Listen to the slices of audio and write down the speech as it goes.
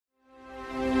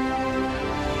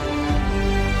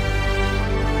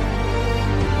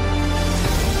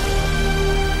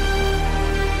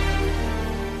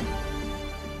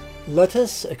Let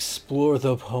us explore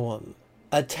the poem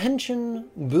Attention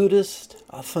Buddhist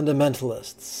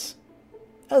Fundamentalists,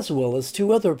 as well as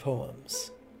two other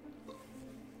poems.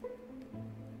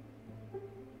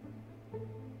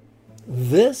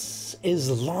 This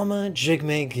is Lama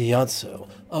Jigme Gyatso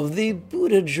of the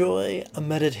Buddha Joy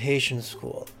Meditation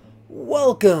School.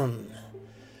 Welcome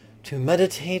to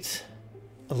Meditate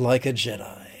Like a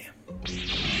Jedi.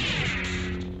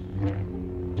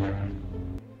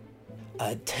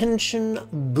 Attention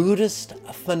Buddhist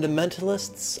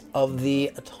fundamentalists of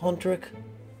the Tantric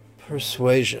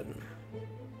persuasion.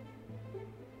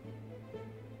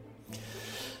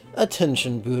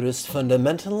 Attention Buddhist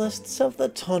fundamentalists of the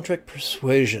Tantric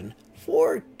persuasion.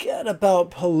 Forget about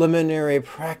preliminary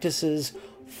practices,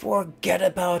 forget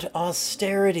about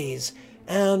austerities,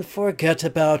 and forget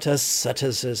about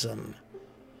asceticism.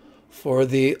 For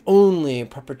the only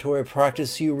preparatory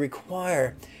practice you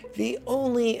require, the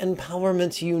only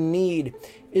empowerment you need,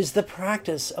 is the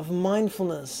practice of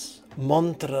mindfulness,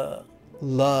 mantra,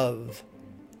 love,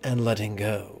 and letting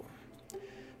go.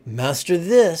 Master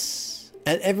this,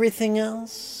 and everything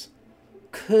else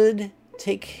could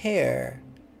take care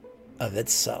of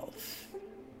itself.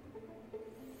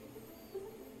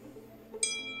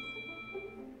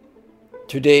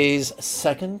 Today's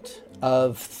second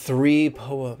of three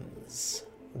poems.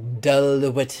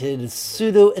 Dull-witted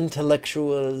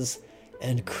pseudo-intellectuals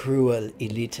and cruel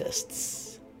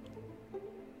elitists.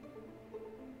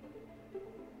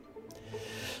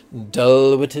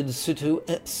 Dull-witted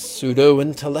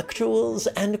pseudo-intellectuals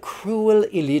and cruel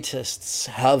elitists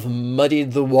have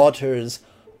muddied the waters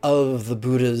of the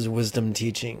Buddha's wisdom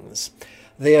teachings.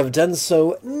 They have done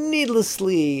so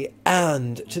needlessly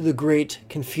and to the great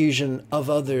confusion of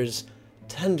others,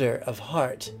 tender of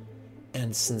heart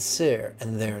and sincere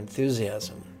in their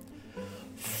enthusiasm.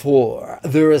 For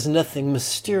there is nothing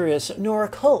mysterious nor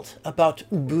occult about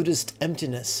Buddhist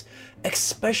emptiness,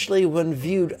 especially when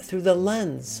viewed through the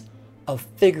lens of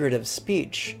figurative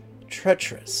speech,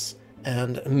 treacherous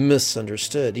and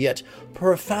misunderstood, yet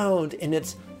profound in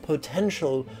its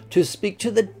potential to speak to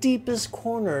the deepest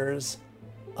corners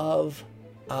of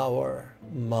our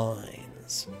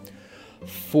minds.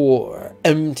 For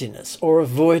emptiness or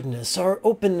voidness or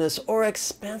openness or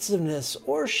expansiveness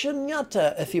or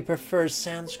shunyata, if you prefer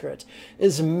Sanskrit,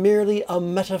 is merely a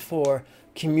metaphor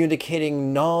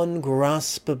communicating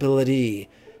non-graspability,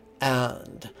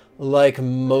 and, like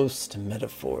most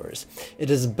metaphors,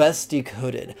 it is best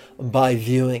decoded by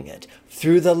viewing it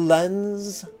through the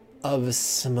lens of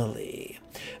simile.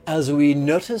 As we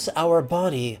notice our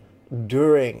body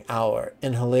during our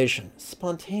inhalation,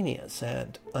 spontaneous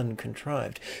and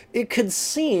uncontrived, it could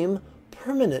seem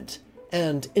permanent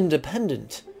and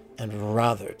independent and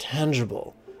rather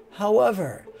tangible.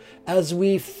 However, as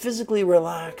we physically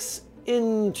relax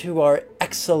into our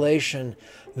exhalation,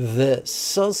 this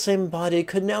selfsame body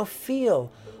could now feel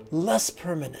less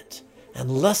permanent and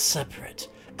less separate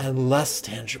and less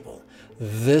tangible.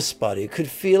 This body could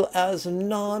feel as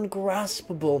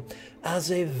non-graspable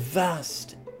as a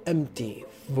vast empty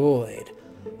void,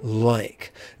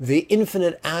 like the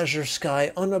infinite azure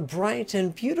sky on a bright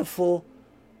and beautiful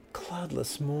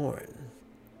cloudless morn.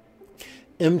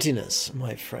 Emptiness,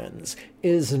 my friends,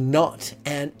 is not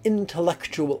an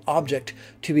intellectual object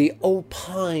to be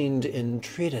opined in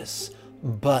treatise,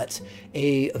 but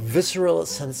a visceral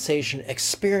sensation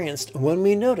experienced when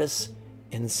we notice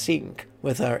in sync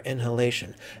with our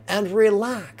inhalation and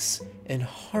relax in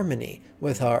harmony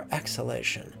with our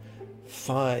exhalation.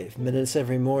 5 minutes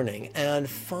every morning and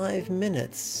 5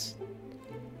 minutes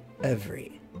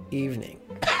every evening.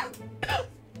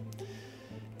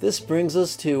 This brings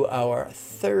us to our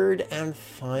third and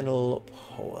final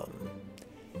poem,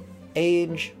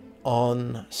 Age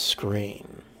on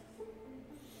Screen.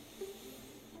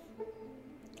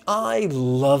 I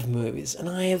love movies, and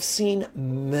I have seen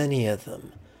many of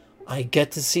them. I get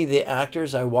to see the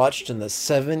actors I watched in the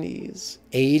 70s,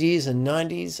 80s, and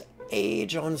 90s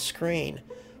age on screen,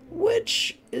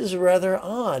 which is rather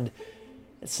odd,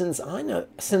 since I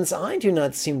do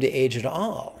not seem to age at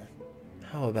all.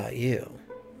 How about you?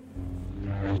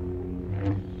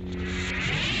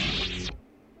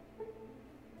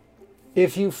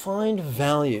 If you find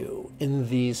value in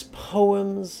these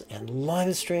poems and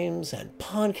live streams and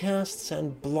podcasts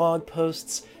and blog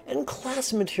posts and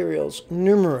class materials,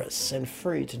 numerous and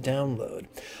free to download,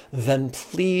 then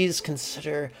please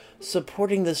consider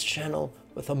supporting this channel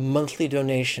with a monthly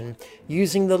donation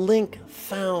using the link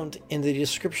found in the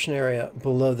description area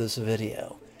below this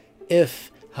video.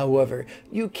 If, however,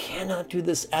 you cannot do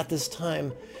this at this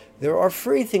time, there are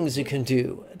free things you can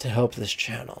do to help this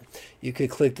channel. You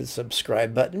could click the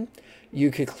subscribe button. You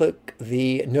could click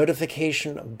the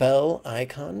notification bell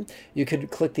icon. You could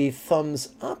click the thumbs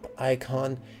up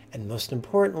icon. And most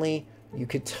importantly, you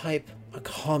could type a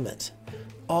comment.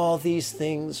 All these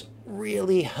things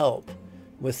really help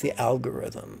with the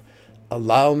algorithm.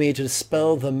 Allow me to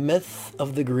dispel the myth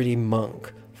of the greedy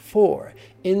monk. For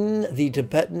in the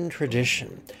Tibetan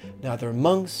tradition, neither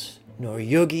monks, nor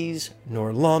yogis,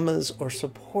 nor lamas are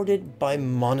supported by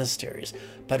monasteries,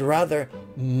 but rather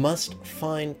must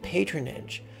find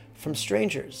patronage from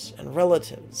strangers and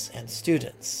relatives and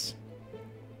students.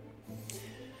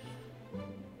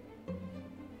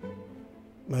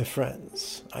 My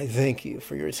friends, I thank you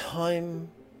for your time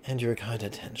and your kind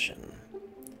attention.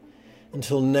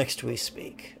 Until next we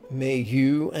speak, may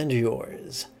you and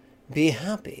yours be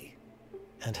happy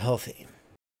and healthy.